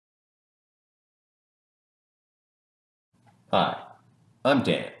Hi, I'm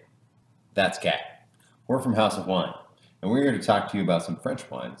Dan. That's Kat. We're from House of Wine, and we're here to talk to you about some French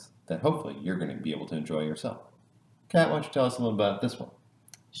wines that hopefully you're going to be able to enjoy yourself. Kat, why don't you tell us a little about this one?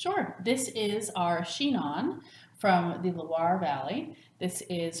 Sure. This is our Chinon from the Loire Valley. This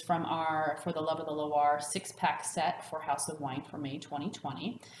is from our For the Love of the Loire six-pack set for House of Wine for May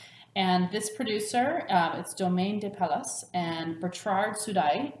 2020. And this producer, it's Domaine de Pallus, and Bertrand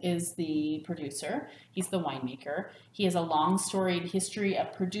Soudaille is the producer. He's the winemaker. He has a long storied history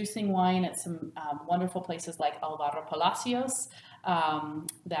of producing wine at some wonderful places like Alvaro Palacios.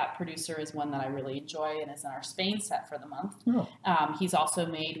 That producer is one that I really enjoy and is in our Spain set for the month. Oh, He's also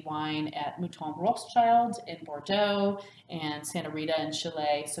made wine at Mouton Rothschild in Bordeaux and Santa Rita in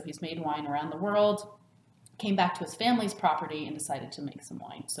Chile. So he's made wine around the world, came back to his family's property and decided to make some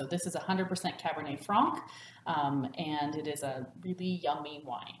wine. So this is 100% Cabernet Franc, and it is a really yummy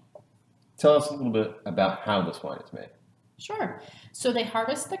wine. tell us a little bit about how this wine is made. Sure. So they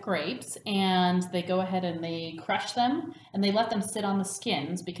harvest the grapes and they go ahead and they crush them and they let them sit on the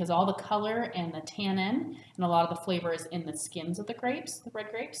skins because all the color and the tannin and a lot of the flavor is in the skins of the grapes, the red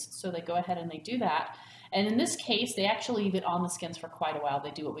grapes. So they go ahead and they do that. And in this case, they actually leave it on the skins for quite a while.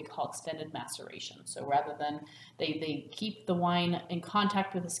 They do what we call extended maceration. So rather than they keep the wine in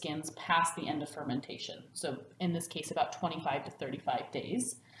contact with the skins past the end of fermentation. So in this case, about 25 to 35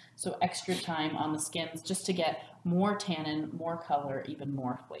 days. So extra time on the skins just to get more tannin, more color, even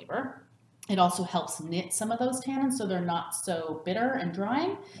more flavor. It also helps knit some of those tannins so they're not so bitter and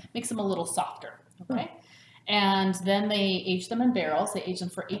drying, makes them a little softer, okay? And then they age them in barrels. They age them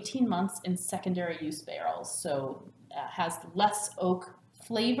for 18 months in secondary use barrels. So has less oak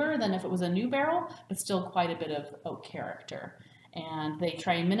flavor than if it was a new barrel, but still quite a bit of oak character. And they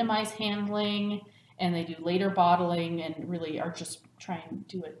try and minimize handling, and they do later bottling and really are just trying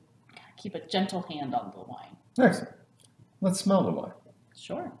to keep a gentle hand on the wine. Excellent. Let's smell the wine.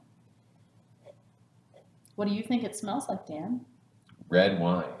 Sure. What do you think it smells like, Dan? Red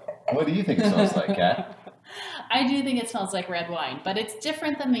wine. What do you think it smells like, Kat? I do think it smells like red wine, but it's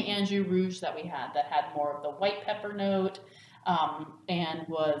different than the Anjou Rouge that we had that had more of the white pepper note and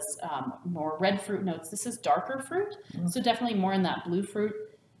was more red fruit notes. This is darker fruit, so definitely more in that blue fruit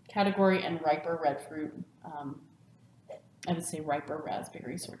category and riper red fruit. I would say riper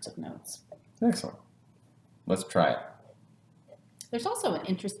raspberry sorts of notes. Excellent. Let's try it. There's also an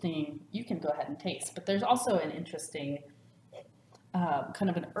interesting, you can go ahead and taste, but there's also an interesting kind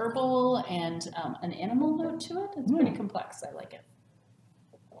of an herbal and an animal note to it. It's pretty complex. I like it.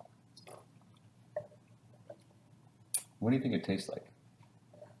 What do you think it tastes like?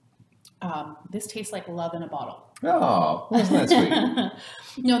 This tastes like love in a bottle. Oh, wasn't that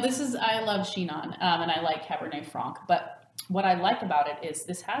sweet? No, I love Chinon, and I like Cabernet Franc, but what I like about it is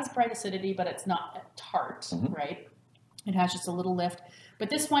this has bright acidity, but it's not tart, right? It has just a little lift, but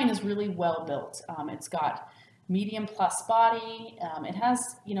this wine is really well built. It's got medium plus body. It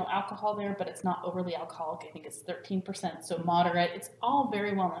has, alcohol there, but it's not overly alcoholic. I think it's 13%, so moderate. It's all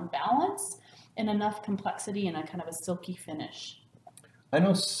very well in balance and enough complexity and a kind of a silky finish. I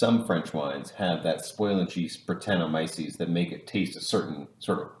know some French wines have that spoil and cheese Brettanomyces that make it taste a certain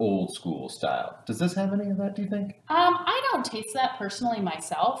sort of old school style. Does this have any of that, do you think? I don't taste that personally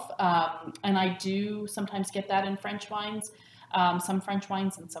myself, and I do sometimes get that in French wines, some French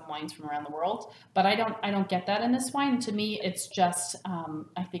wines and some wines from around the world, but I don't get that in this wine. To me, it's just,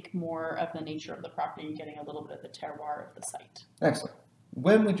 I think, more of the nature of the property and getting a little bit of the terroir of the site. Excellent.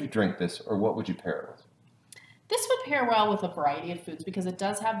 When would you drink this, or what would you pair it with? This would pair well with a variety of foods because it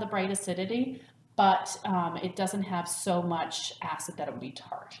does have the bright acidity, but it doesn't have so much acid that it would be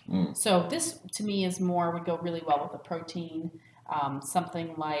tart. So this, to me, would go really well with a protein,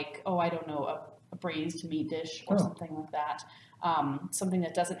 something like, I don't know, a braised meat dish or something like that. Something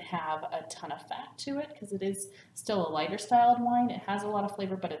that doesn't have a ton of fat to it because it is still a lighter styled wine. It has a lot of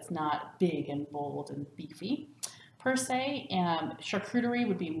flavor, but it's not big and bold and beefy per se. Charcuterie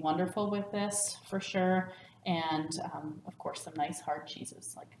would be wonderful with this for sure. And of course, some nice hard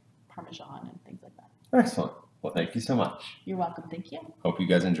cheeses like Parmesan and things like that. Excellent. Well, thank you so much. You're welcome. Thank you. Hope you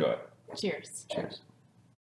guys enjoy. Cheers. Cheers.